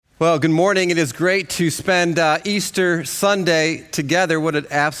Well, good morning. It is great to spend Easter Sunday together. What an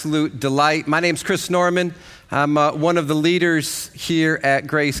absolute delight. My name's Chris Norman. I'm one of the leaders here at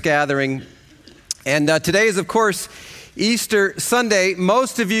Grace Gathering. And today is, of course, Easter Sunday.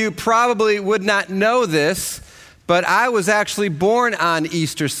 Most of you probably would not know this, but I was actually born on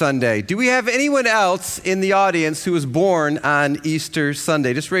Easter Sunday. Do we have anyone else in the audience who was born on Easter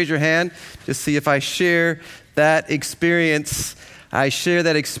Sunday? Just raise your hand. Just see if I share that experience. I share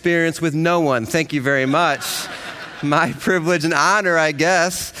that experience with no one. Thank you very much. My privilege and honor, I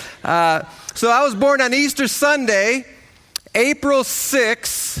guess. So I was born on Easter Sunday, April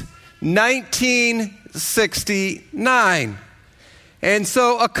 6, 1969. And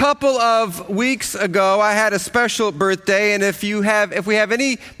so a couple of weeks ago, I had a special birthday. And if we have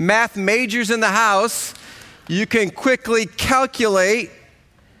any math majors in the house, you can quickly calculate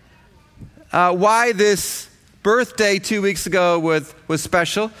why this birthday 2 weeks ago was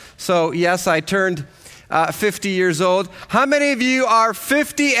special. So yes, I turned 50 years old. How many of you are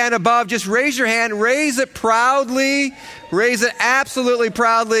 50 and above? Just raise your hand. Raise it proudly. Raise it absolutely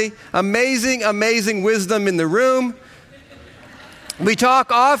proudly. Amazing, amazing wisdom in the room. We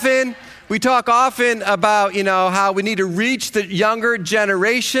talk often about, how we need to reach the younger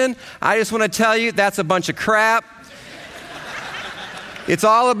generation. I just want to tell you, that's a bunch of crap. It's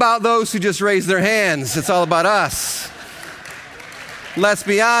all about those who just raise their hands. It's all about us. Let's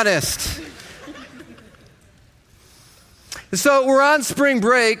be honest. So we're on spring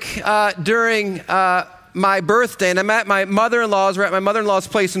break during my birthday, and I'm at my mother-in-law's. We're at my mother-in-law's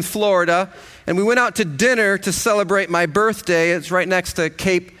place in Florida, and we went out to dinner to celebrate my birthday. It's right next to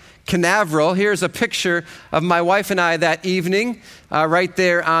Cape Canaveral. Here's a picture of my wife and I that evening, right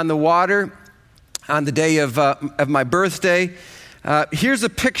there on the water on the day of my birthday. Here's a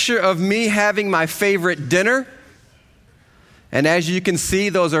picture of me having my favorite dinner. And as you can see,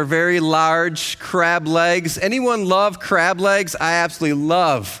 those are very large crab legs. Anyone love crab legs? I absolutely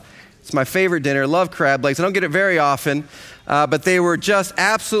love. It's my favorite dinner. Love crab legs. I don't get it very often, but they were just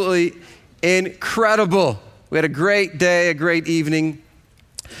absolutely incredible. We had a great day, a great evening.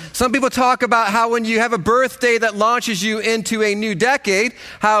 Some people talk about how when you have a birthday that launches you into a new decade,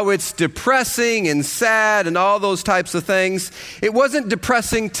 how it's depressing and sad and all those types of things. It wasn't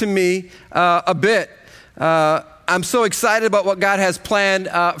depressing to me a bit. I'm so excited about what God has planned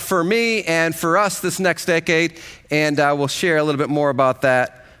for me and for us this next decade, and we'll share a little bit more about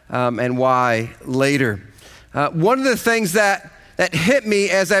that and why later. One of the things that hit me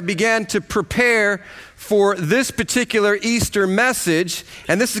as I began to prepare for this particular Easter message,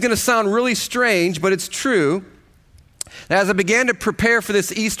 and this is going to sound really strange, but it's true. As I began to prepare for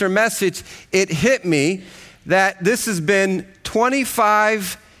this Easter message, it hit me that this has been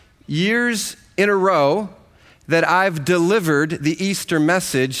 25 years in a row that I've delivered the Easter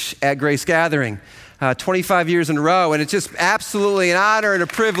message at Grace Gathering. 25 years in a row, and it's just absolutely an honor and a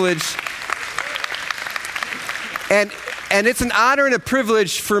privilege. And it's an honor and a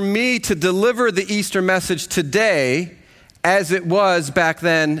privilege for me to deliver the Easter message today as it was back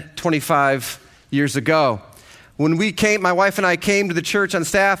then 25 years ago. When my wife and I came to the church on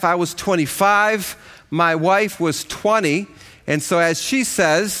staff, I was 25. My wife was 20. And so as she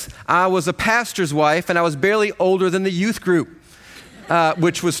says, I was a pastor's wife and I was barely older than the youth group,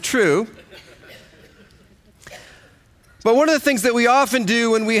 which was true. But one of the things that we often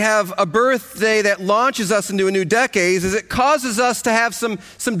do when we have a birthday that launches us into a new decade is it causes us to have some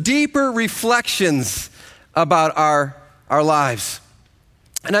deeper reflections about our lives.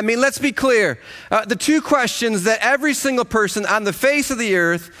 And I mean, let's be clear. The two questions that every single person on the face of the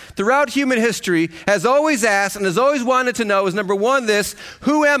earth throughout human history has always asked and has always wanted to know is, number one, this: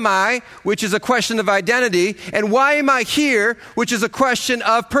 who am I? Which is a question of identity. And why am I here? Which is a question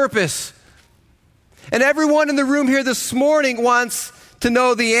of purpose. And everyone in the room here this morning wants to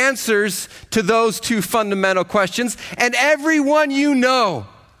know the answers to those two fundamental questions. And everyone you know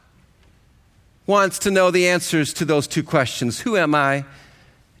wants to know the answers to those two questions. Who am I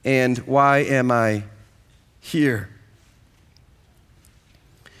and why am I here?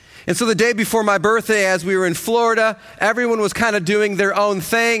 And so the day before my birthday, as we were in Florida, everyone was kind of doing their own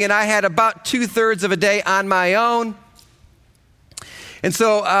thing. And I had about 2/3 of a day on my own. And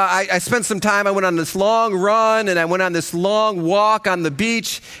so I spent some time, I went on this long run and I went on this long walk on the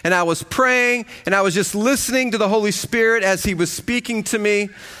beach, and I was praying and I was just listening to the Holy Spirit as He was speaking to me.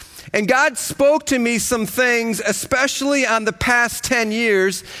 And God spoke to me some things, especially on the past 10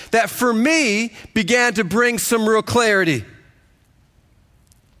 years, that for me began to bring some real clarity.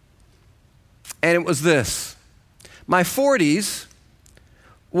 And it was this: my 40s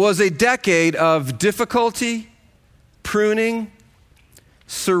was a decade of difficulty, pruning,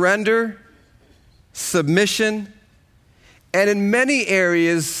 surrender, submission, and in many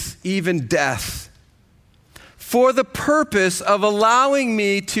areas, even death, for the purpose of allowing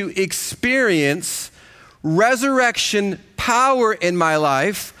me to experience resurrection power in my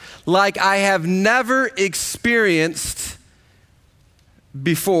life like I have never experienced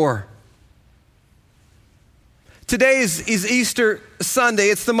before. Today is Easter Sunday.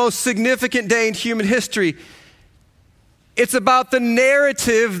 It's the most significant day in human history. It's about the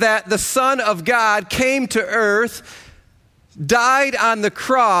narrative that the Son of God came to earth, died on the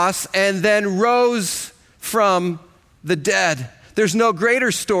cross, and then rose from the dead. There's no greater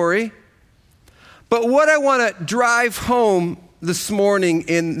story. But what I want to drive home this morning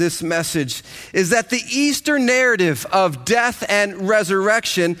in this message is that the Easter narrative of death and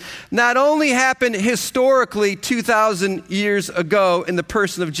resurrection not only happened historically 2,000 years ago in the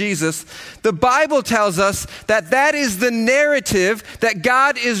person of Jesus, the Bible tells us that that is the narrative that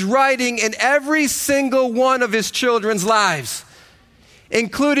God is writing in every single one of his children's lives,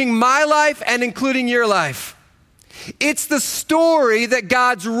 including my life and including your life. It's the story that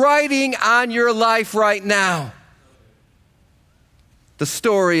God's writing on your life right now. The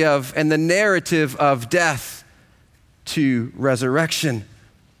story of and the narrative of death to resurrection.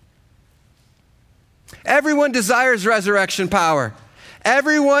 Everyone desires resurrection power.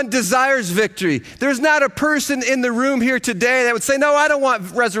 Everyone desires victory. There's not a person in the room here today that would say, no, I don't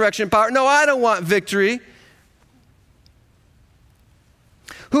want resurrection power. No, I don't want victory.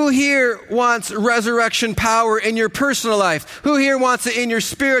 Who here wants resurrection power in your personal life? Who here wants it in your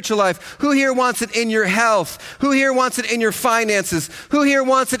spiritual life? Who here wants it in your health? Who here wants it in your finances? Who here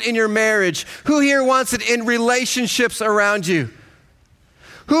wants it in your marriage? Who here wants it in relationships around you?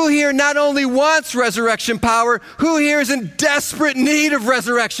 Who here not only wants resurrection power, who here is in desperate need of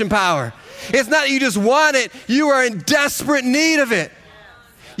resurrection power? It's not that you just want it, you are in desperate need of it.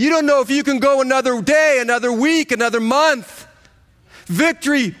 You don't know if you can go another day, another week, another month.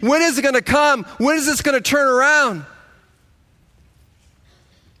 Victory, when is it going to come? When is this going to turn around?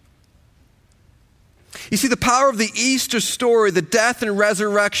 You see, the power of the Easter story, the death and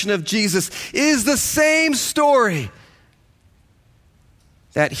resurrection of Jesus, is the same story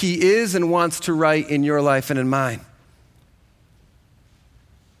that he is and wants to write in your life and in mine.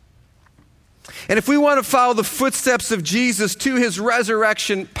 And if we want to follow the footsteps of Jesus to his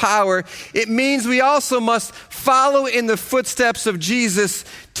resurrection power, it means we also must follow in the footsteps of Jesus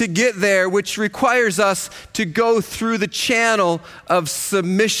to get there, which requires us to go through the channel of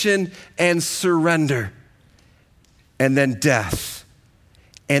submission and surrender, and then death.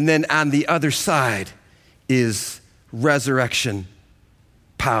 And then on the other side is resurrection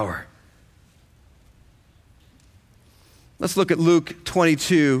power. Let's look at Luke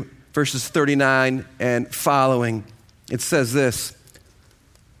 22, verses 39 and following. It says this: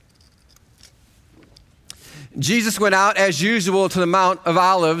 Jesus went out as usual to the Mount of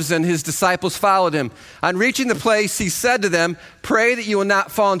Olives, and his disciples followed him. On reaching the place, he said to them, "Pray that you will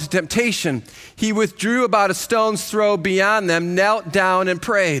not fall into temptation." He withdrew about a stone's throw beyond them, knelt down and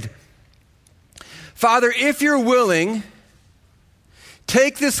prayed, "Father, if you're willing,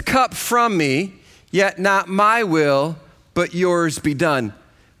 take this cup from me, yet not my will, but yours be done."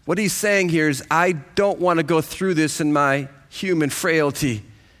 What he's saying here is, I don't want to go through this in my human frailty,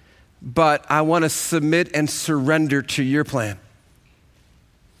 but I want to submit and surrender to your plan.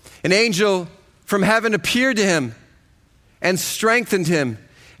 An angel from heaven appeared to him and strengthened him.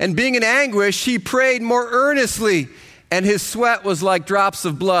 And being in anguish, he prayed more earnestly, and his sweat was like drops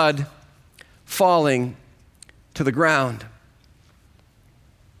of blood falling to the ground.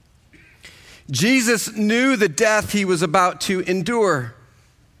 Jesus knew the death he was about to endure.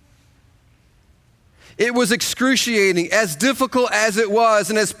 It was excruciating, as difficult as it was,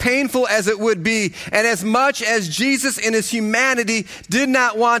 and as painful as it would be. And as much as Jesus in his humanity did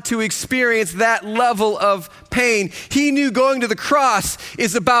not want to experience that level of pain, he knew going to the cross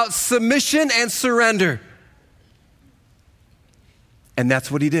is about submission and surrender. And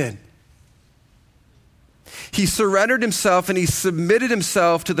that's what he did. He surrendered himself and he submitted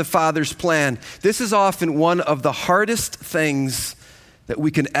himself to the Father's plan. This is often one of the hardest things that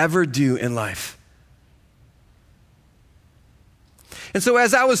we can ever do in life. And so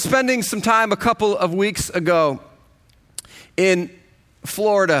as I was spending some time a couple of weeks ago in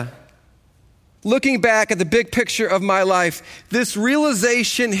Florida, looking back at the big picture of my life, this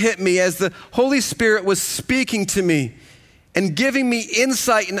realization hit me as the Holy Spirit was speaking to me and giving me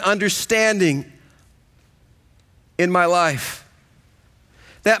insight and understanding in my life.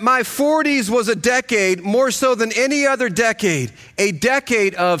 That my 40s was a decade, more so than any other decade, a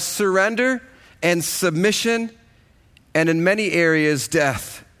decade of surrender and submission and in many areas,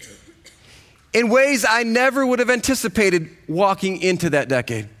 death, in ways I never would have anticipated walking into that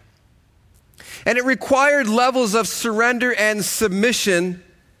decade. And it required levels of surrender and submission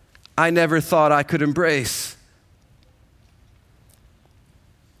I never thought I could embrace.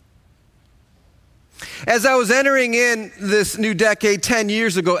 As I was entering in this new decade 10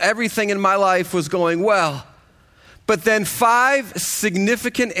 years ago, everything in my life was going well. But then 5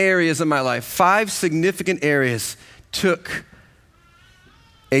 significant areas of my life, 5 significant areas took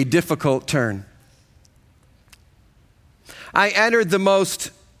a difficult turn. I entered the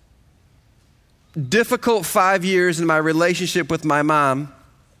most difficult 5 years in my relationship with my mom,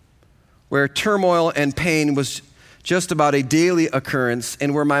 where turmoil and pain was just about a daily occurrence,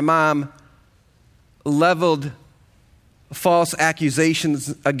 and where my mom leveled false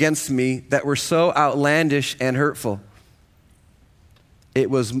accusations against me that were so outlandish and hurtful. It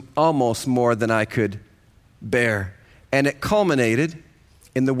was almost more than I could bear. And it culminated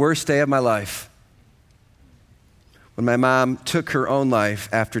in the worst day of my life, when my mom took her own life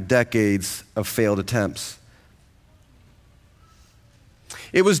after decades of failed attempts.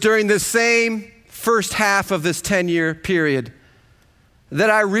 It was during this same first half of this 10-year period that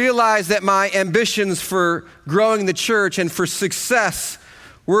I realized that my ambitions for growing the church and for success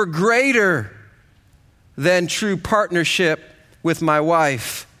were greater than true partnership with my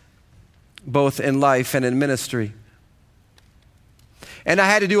wife, both in life and in ministry. And I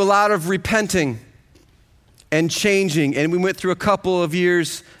had to do a lot of repenting and changing, and we went through a couple of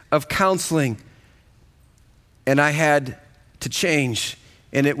years of counseling, and I had to change,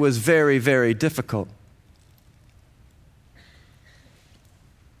 and it was very, very difficult.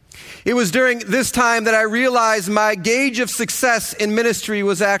 It was during this time that I realized my gauge of success in ministry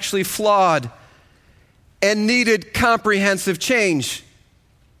was actually flawed and needed comprehensive change.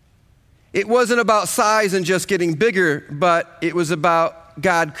 It wasn't about size and just getting bigger, but it was about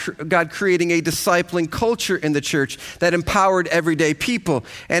God creating a discipling culture in the church that empowered everyday people.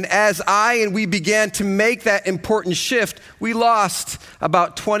 And as we began to make that important shift, we lost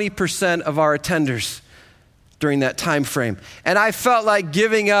about 20% of our attenders during that time frame. And I felt like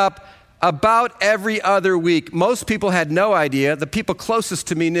giving up about every other week. Most people had no idea. The people closest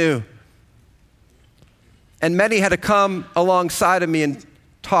to me knew. And many had to come alongside of me and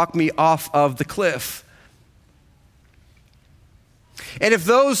talk me off of the cliff. And if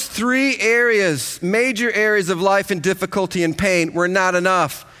those 3 areas, major areas of life and difficulty and pain, were not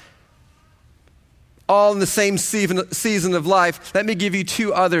enough, all in the same season of life, let me give you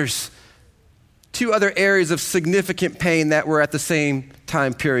 2 others. 2 other areas of significant pain that were at the same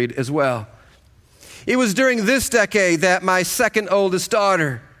time period as well. It was during this decade that my second oldest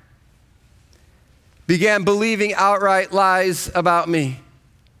daughter began believing outright lies about me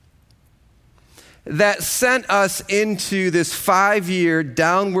that sent us into this 5-year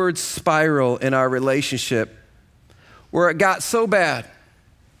downward spiral in our relationship, where it got so bad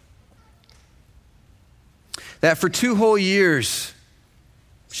that for 2 whole years,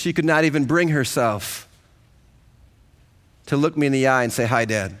 she could not even bring herself to look me in the eye and say, "Hi,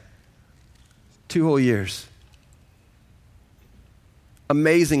 Dad." 2 whole years.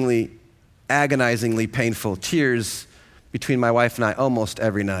 Amazingly, agonizingly painful. Tears between my wife and I almost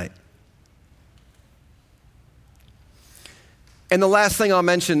every night. And the last thing I'll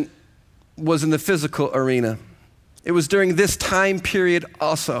mention was in the physical arena. It was during this time period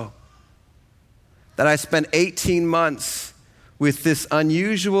also that I spent 18 months with this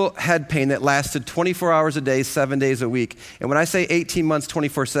unusual head pain that lasted 24 hours a day, 7 days a week. And when I say 18 months,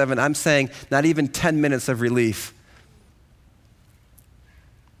 24/7, I'm saying not even 10 minutes of relief.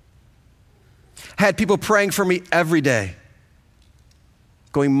 I had people praying for me every day,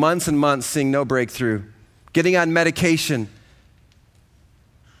 going months and months, seeing no breakthrough, getting on medication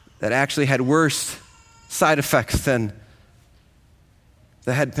that actually had worse side effects than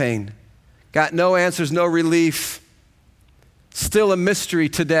the head pain. Got no answers, no relief. Still a mystery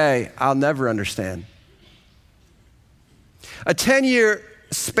today I'll never understand. A 10-year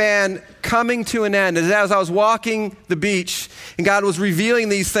span coming to an end. As I was walking the beach and God was revealing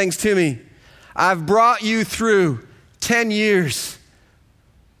these things to me, I've brought you through 10 years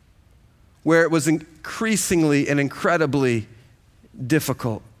where it was increasingly and incredibly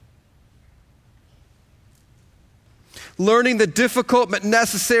difficult. Learning the difficult but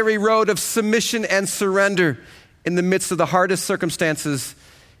necessary road of submission and surrender in the midst of the hardest circumstances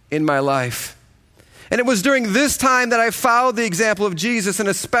in my life. And it was during this time that I followed the example of Jesus, and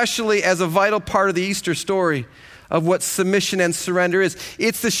especially as a vital part of the Easter story of what submission and surrender is.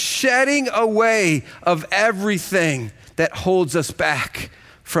 It's the shedding away of everything that holds us back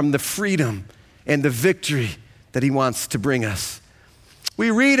from the freedom and the victory that he wants to bring us. We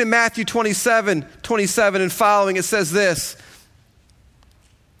read in Matthew 27 and following, it says this: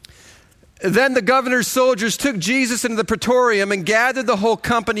 Then the governor's soldiers took Jesus into the praetorium and gathered the whole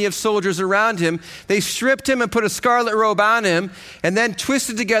company of soldiers around him. They stripped him and put a scarlet robe on him, and then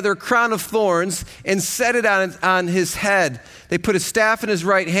twisted together a crown of thorns and set it on his head. They put a staff in his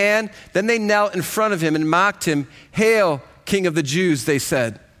right hand. Then they knelt in front of him and mocked him. "Hail, King of the Jews," they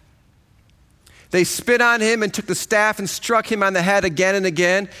said. They spit on him and took the staff and struck him on the head again and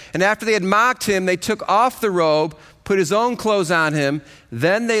again. And after they had mocked him, they took off the robe, put his own clothes on him.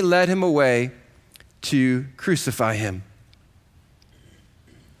 Then they led him away to crucify him.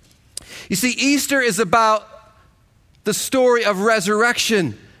 You see, Easter is about the story of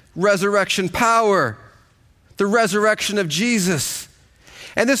resurrection power, the resurrection of Jesus.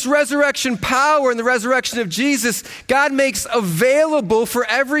 And this resurrection power and the resurrection of Jesus, God makes available for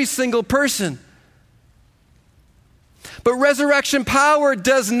every single person. But resurrection power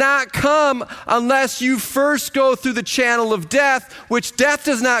does not come unless you first go through the channel of death, which death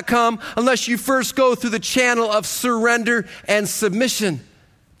does not come unless you first go through the channel of surrender and submission.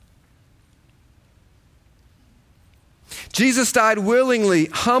 Jesus died willingly,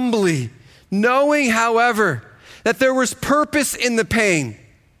 humbly, knowing, however, that there was purpose in the pain.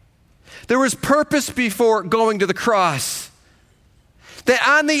 There was purpose before going to the cross. That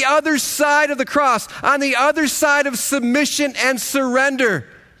on the other side of the cross, on the other side of submission and surrender,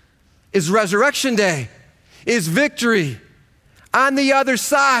 is resurrection day, is victory. On the other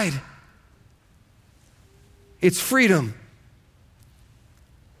side, it's freedom.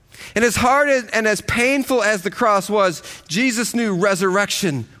 And as hard and as painful as the cross was, Jesus knew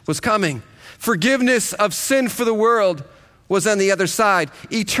resurrection was coming. Forgiveness of sin for the world was on the other side.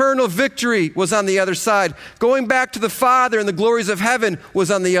 Eternal victory was on the other side. Going back to the Father and the glories of heaven was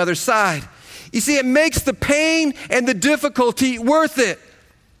on the other side. You see, it makes the pain and the difficulty worth it.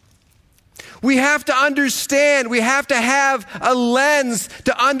 We have to understand, we have to have a lens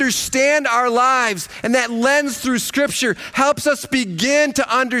to understand our lives. And that lens through Scripture helps us begin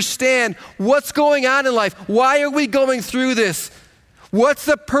to understand what's going on in life. Why are we going through this? What's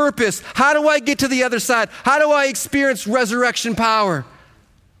the purpose? How do I get to the other side? How do I experience resurrection power?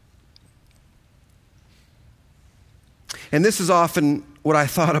 And this is often what I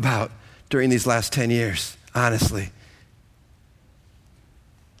thought about during these last 10 years, honestly.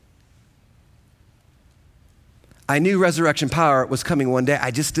 I knew resurrection power was coming one day.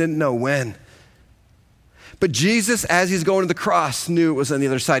 I just didn't know when. But Jesus, as he's going to the cross, knew it was on the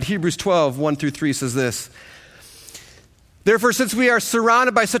other side. Hebrews 12, 1-3 says this: Therefore, since we are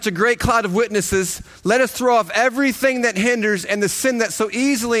surrounded by such a great cloud of witnesses, let us throw off everything that hinders and the sin that so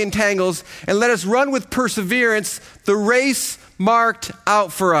easily entangles, and let us run with perseverance the race marked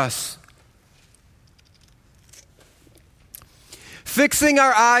out for us. Fixing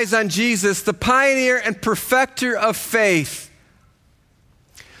our eyes on Jesus, the pioneer and perfecter of faith,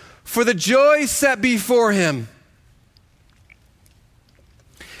 for the joy set before him.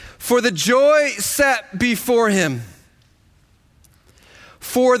 For the joy set before him.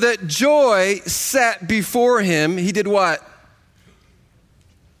 For the joy set before him, he did what?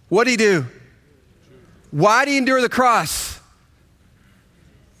 What did he do? Why did he endure the cross?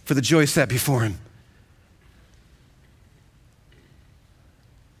 For the joy set before him.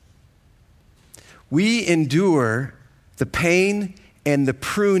 We endure the pain and the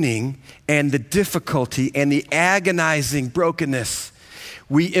pruning and the difficulty and the agonizing brokenness.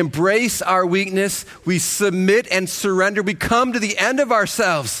 We embrace our weakness. We submit and surrender. We come to the end of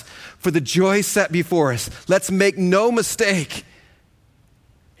ourselves for the joy set before us. Let's make no mistake.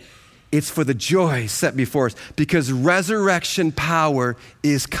 It's for the joy set before us because resurrection power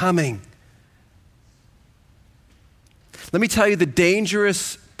is coming. Let me tell you the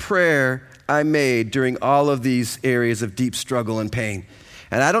dangerous prayer I made during all of these areas of deep struggle and pain.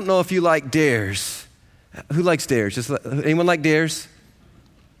 And I don't know if you like dares. Who likes dares? Anyone like dares?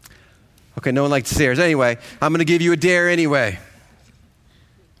 Okay, no one likes dares. Anyway, I'm going to give you a dare anyway.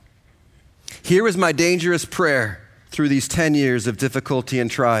 Here was my dangerous prayer through these 10 years of difficulty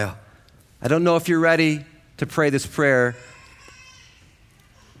and trial. I don't know if you're ready to pray this prayer,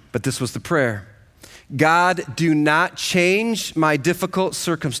 but this was the prayer. God, do not change my difficult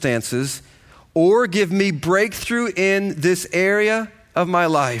circumstances or give me breakthrough in this area of my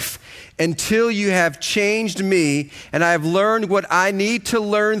life until you have changed me and I have learned what I need to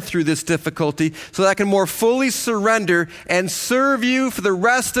learn through this difficulty so that I can more fully surrender and serve you for the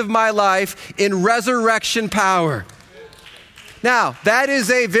rest of my life in resurrection power. Now, that is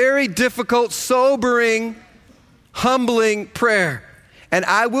a very difficult, sobering, humbling prayer. And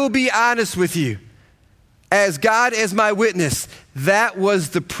I will be honest with you. as God as my witness, that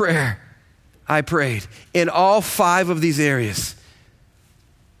was the prayer I prayed in all 5 of these areas.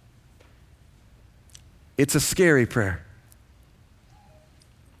 It's a scary prayer.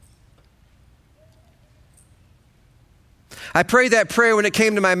 I prayed that prayer when it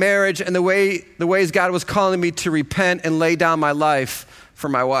came to my marriage and the ways God was calling me to repent and lay down my life for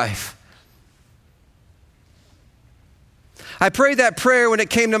my wife. I prayed that prayer when it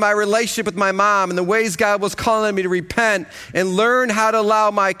came to my relationship with my mom and the ways God was calling me to repent and learn how to allow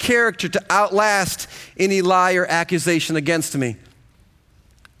my character to outlast any lie or accusation against me.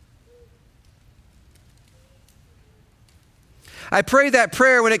 I prayed that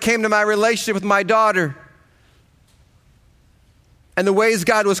prayer when it came to my relationship with my daughter and the ways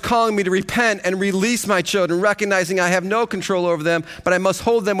God was calling me to repent and release my children, recognizing I have no control over them, but I must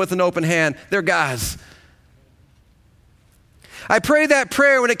hold them with an open hand. They're God's. I prayed that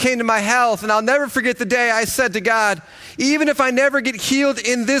prayer when it came to my health, and I'll never forget the day I said to God, even if I never get healed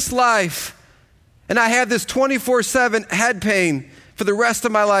in this life, and I have this 24/7 head pain for the rest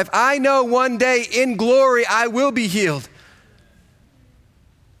of my life, I know one day in glory I will be healed.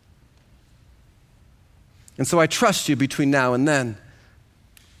 And so I trust you between now and then.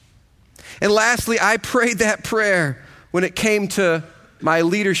 And lastly, I prayed that prayer when it came to my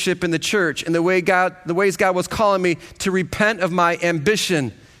leadership in the church and the ways God was calling me to repent of my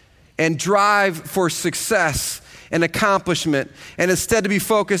ambition and drive for success and accomplishment, and instead to be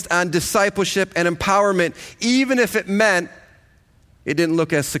focused on discipleship and empowerment, even if it meant it didn't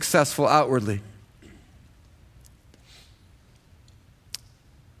look as successful outwardly.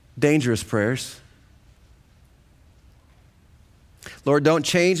 Dangerous prayers. Lord, don't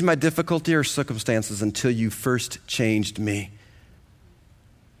change my difficulty or circumstances until you first changed me.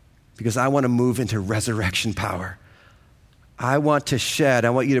 Because I want to move into resurrection power. I want you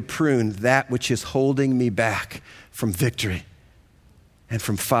to prune that which is holding me back from victory and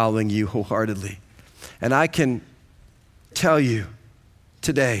from following you wholeheartedly. And I can tell you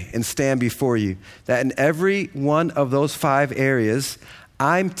today and stand before you that in every one of those 5 areas,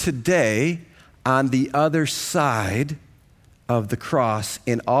 I'm today on the other side of the cross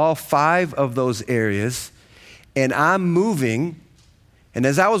in all 5 of those areas, and I'm moving. And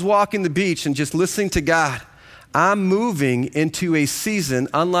as I was walking the beach and just listening to God, I'm moving into a season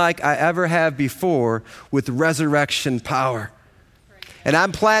unlike I ever have before with resurrection power. And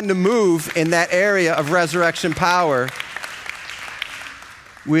I'm planning to move in that area of resurrection power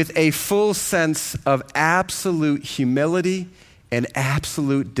with a full sense of absolute humility and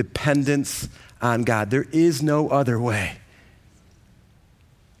absolute dependence on God. There is no other way.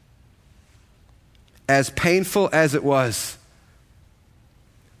 As painful as it was,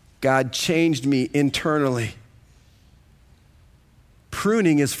 God changed me internally.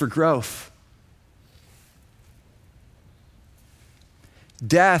 Pruning is for growth.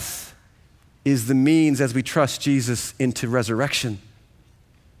 Death is the means as we trust Jesus into resurrection.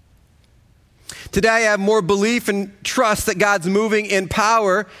 Today I have more belief and trust that God's moving in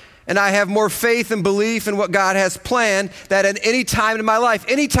power, and I have more faith and belief in what God has planned than at any time in my life.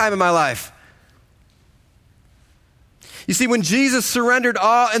 You see, when Jesus surrendered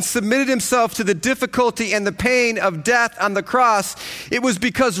all and submitted himself to the difficulty and the pain of death on the cross, it was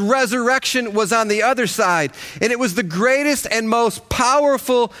because resurrection was on the other side. And it was the greatest and most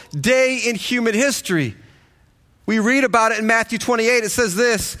powerful day in human history. We read about it in Matthew 28. It says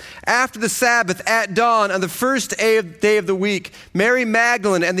this: after the Sabbath, at dawn, on the first day of the week, Mary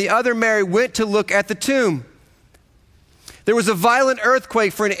Magdalene and the other Mary went to look at the tomb. There was a violent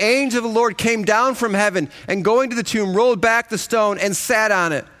earthquake, for an angel of the Lord came down from heaven and, going to the tomb, rolled back the stone and sat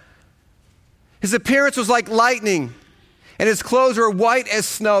on it. His appearance was like lightning, and his clothes were white as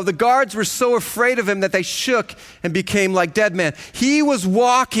snow. The guards were so afraid of him that they shook and became like dead men. He was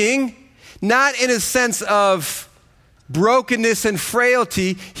walking, not in a sense of brokenness and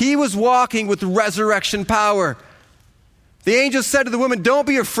frailty. He was walking with resurrection power. The angel said to the woman, "Don't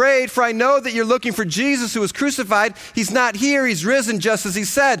be afraid, for I know that you're looking for Jesus who was crucified. He's not here, he's risen just as he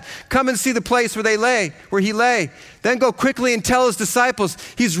said. Come and see the place where he lay. Then go quickly and tell his disciples,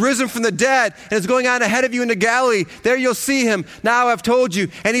 he's risen from the dead and is going on ahead of you into Galilee. There you'll see him. Now I've told you."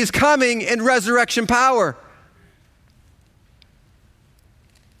 And he's coming in resurrection power.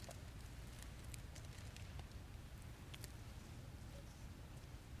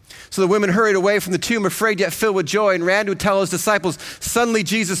 So the women hurried away from the tomb, afraid yet filled with joy, and ran to tell his disciples. Suddenly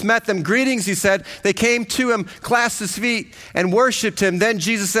Jesus met them. "Greetings," he said. They came to him, clasped his feet, and worshiped him. Then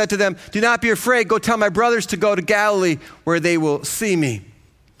Jesus said to them, "Do not be afraid. Go tell my brothers to go to Galilee, where they will see me."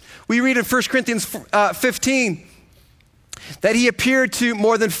 We read in 1 Corinthians 15 that he appeared to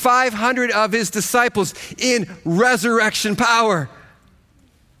more than 500 of his disciples in resurrection power.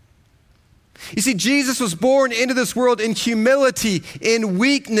 You see, Jesus was born into this world in humility, in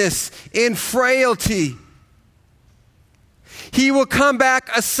weakness, in frailty. He will come back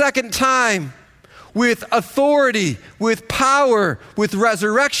a second time with authority, with power, with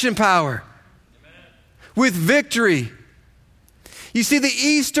resurrection power, with victory. You see, the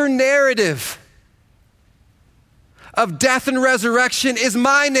Easter narrative of death and resurrection is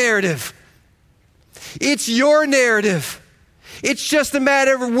my narrative. It's your narrative. It's just a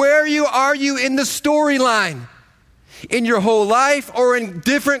matter of where you are in the storyline, in your whole life or in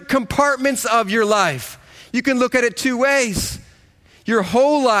different compartments of your life. You can look at it two ways. Your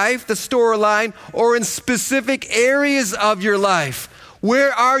whole life, the storyline, or in specific areas of your life.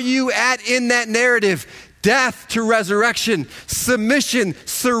 Where are you at in that narrative? Death to resurrection, submission,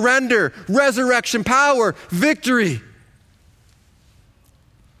 surrender, resurrection power, victory.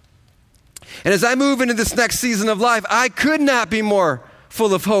 And as I move into this next season of life, I could not be more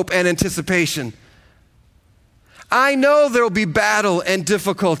full of hope and anticipation. I know there will be battle and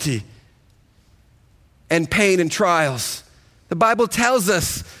difficulty and pain and trials. The Bible tells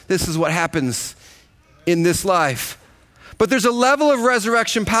us this is what happens in this life. But there's a level of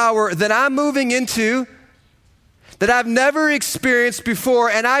resurrection power that I'm moving into that I've never experienced before,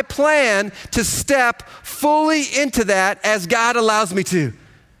 and I plan to step fully into that as God allows me to.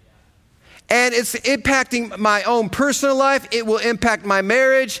 And it's impacting my own personal life. It will impact my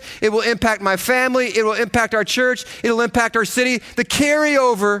marriage. It will impact my family. It will impact our church. It will impact our city. The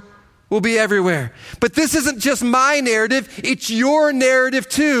carryover will be everywhere. But this isn't just my narrative. It's your narrative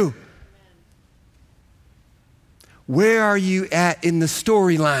too. Where are you at in the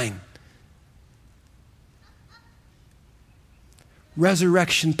storyline?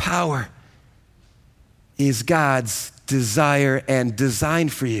 Resurrection power is God's desire and design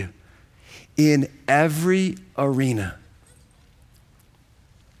for you in every arena.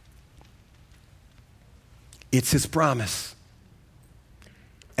 It's his promise.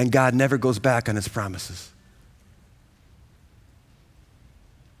 And God never goes back on his promises.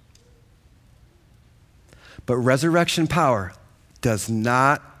 But resurrection power does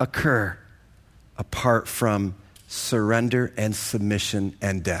not occur apart from surrender and submission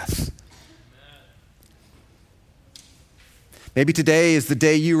and death. Maybe today is the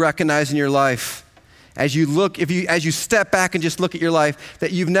day you recognize in your life, as you step back and just look at your life,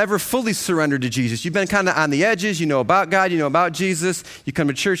 that you've never fully surrendered to Jesus. You've been kind of on the edges. You know about God. You know about Jesus. You come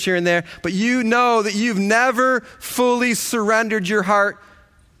to church here and there. But you know that you've never fully surrendered your heart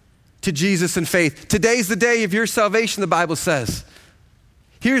to Jesus in faith. Today's the day of your salvation, the Bible says.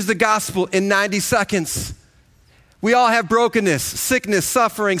 Here's the gospel in 90 seconds. We all have brokenness, sickness,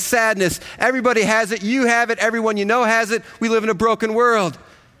 suffering, sadness. Everybody has it. You have it. Everyone you know has it. We live in a broken world.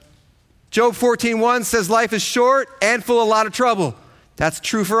 Job 14:1 says life is short and full of a lot of trouble. That's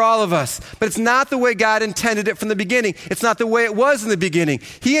true for all of us. But it's not the way God intended it from the beginning. It's not the way it was in the beginning.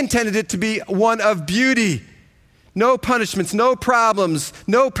 He intended it to be one of beauty. No punishments, no problems,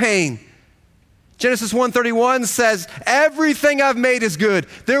 no pain. Genesis 1:31 says, everything I've made is good.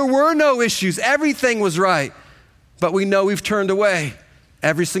 There were no issues. Everything was right. But we know we've turned away.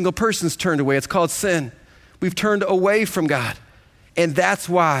 Every single person's turned away. It's called sin. We've turned away from God. And that's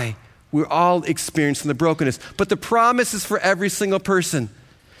why we're all experiencing the brokenness. But the promise is for every single person.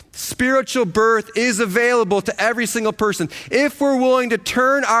 Spiritual birth is available to every single person if we're willing to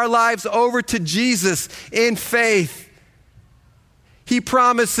turn our lives over to Jesus in faith. He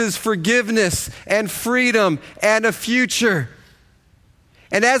promises forgiveness and freedom and a future.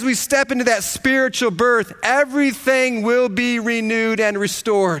 And as we step into that spiritual birth, everything will be renewed and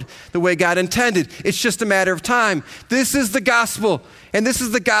restored the way God intended. It's just a matter of time. This is the gospel. And this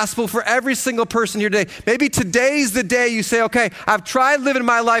is the gospel for every single person here today. Maybe today's the day you say, okay, I've tried living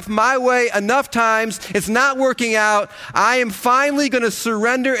my life my way enough times. It's not working out. I am finally going to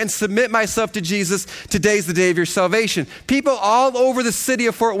surrender and submit myself to Jesus. Today's the day of your salvation. People all over the city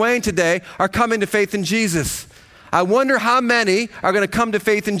of Fort Wayne today are coming to faith in Jesus. I wonder how many are going to come to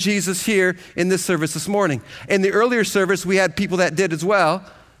faith in Jesus here in this service this morning. In the earlier service, we had people that did as well.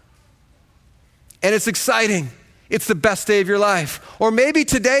 And it's exciting. It's the best day of your life. Or maybe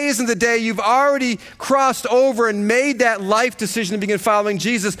today isn't the day you've already crossed over and made that life decision to begin following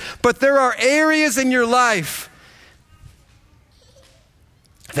Jesus, but there are areas in your life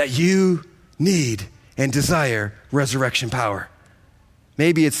that you need and desire resurrection power.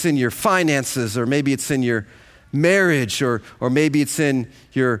 Maybe it's in your finances, or maybe it's in your marriage, or maybe it's in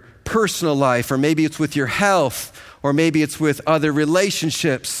your personal life, or maybe it's with your health, or maybe it's with other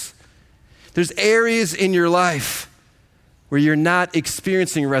relationships. There's areas in your life where you're not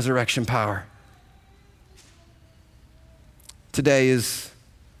experiencing resurrection power. Today is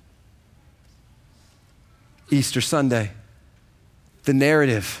Easter Sunday. The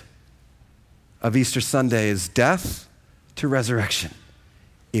narrative of Easter Sunday is death to resurrection.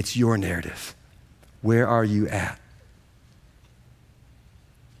 It's your narrative. Where are you at?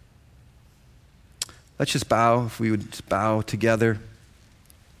 Let's just bow, if we would just bow together.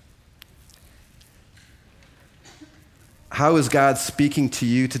 How is God speaking to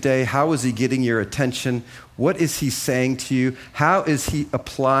you today? How is he getting your attention? What is he saying to you? How is he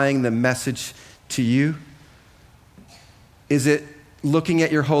applying the message to you? Is it looking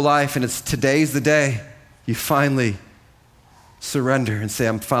at your whole life and it's today's the day you finally surrender and say,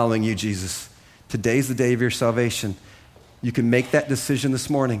 I'm following you, Jesus. Today's the day of your salvation. You can make that decision this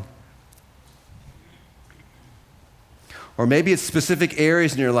morning. Or maybe it's specific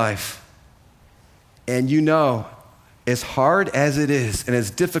areas in your life, and you know, as hard as it is and as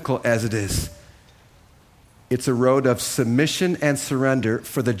difficult as it is, it's a road of submission and surrender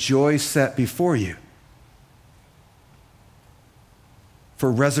for the joy set before you,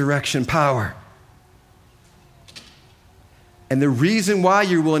 for resurrection power. And the reason why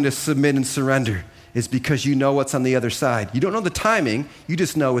you're willing to submit and surrender is because you know what's on the other side. You don't know the timing, you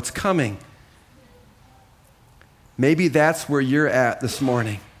just know it's coming. Maybe that's where you're at this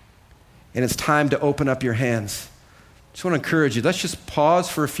morning, and it's time to open up your hands. Just want to encourage you, let's just pause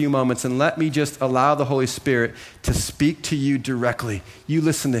for a few moments and let me just allow the Holy Spirit to speak to you directly. You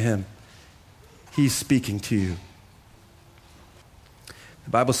listen to him. He's speaking to you. The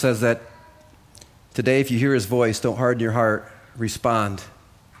Bible says that today, if you hear his voice, don't harden your heart, respond.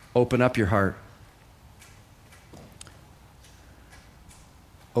 Open up your heart.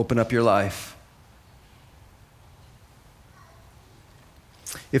 Open up your life.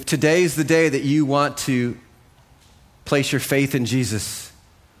 If today's the day that you want to place your faith in Jesus,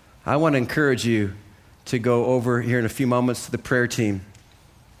 I want to encourage you to go over here in a few moments to the prayer team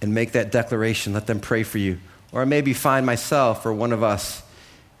and make that declaration. Let them pray for you. Or maybe find myself or one of us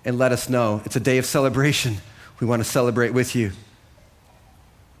and let us know. It's a day of celebration. We want to celebrate with you.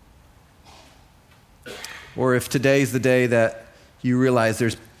 Or if today's the day that you realize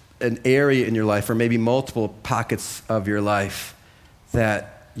there's an area in your life, or maybe multiple pockets of your life,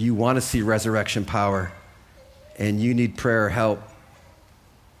 that you want to see resurrection power and you need prayer or help,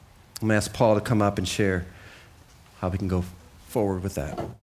 I'm going to ask Paul to come up and share how we can go forward with that.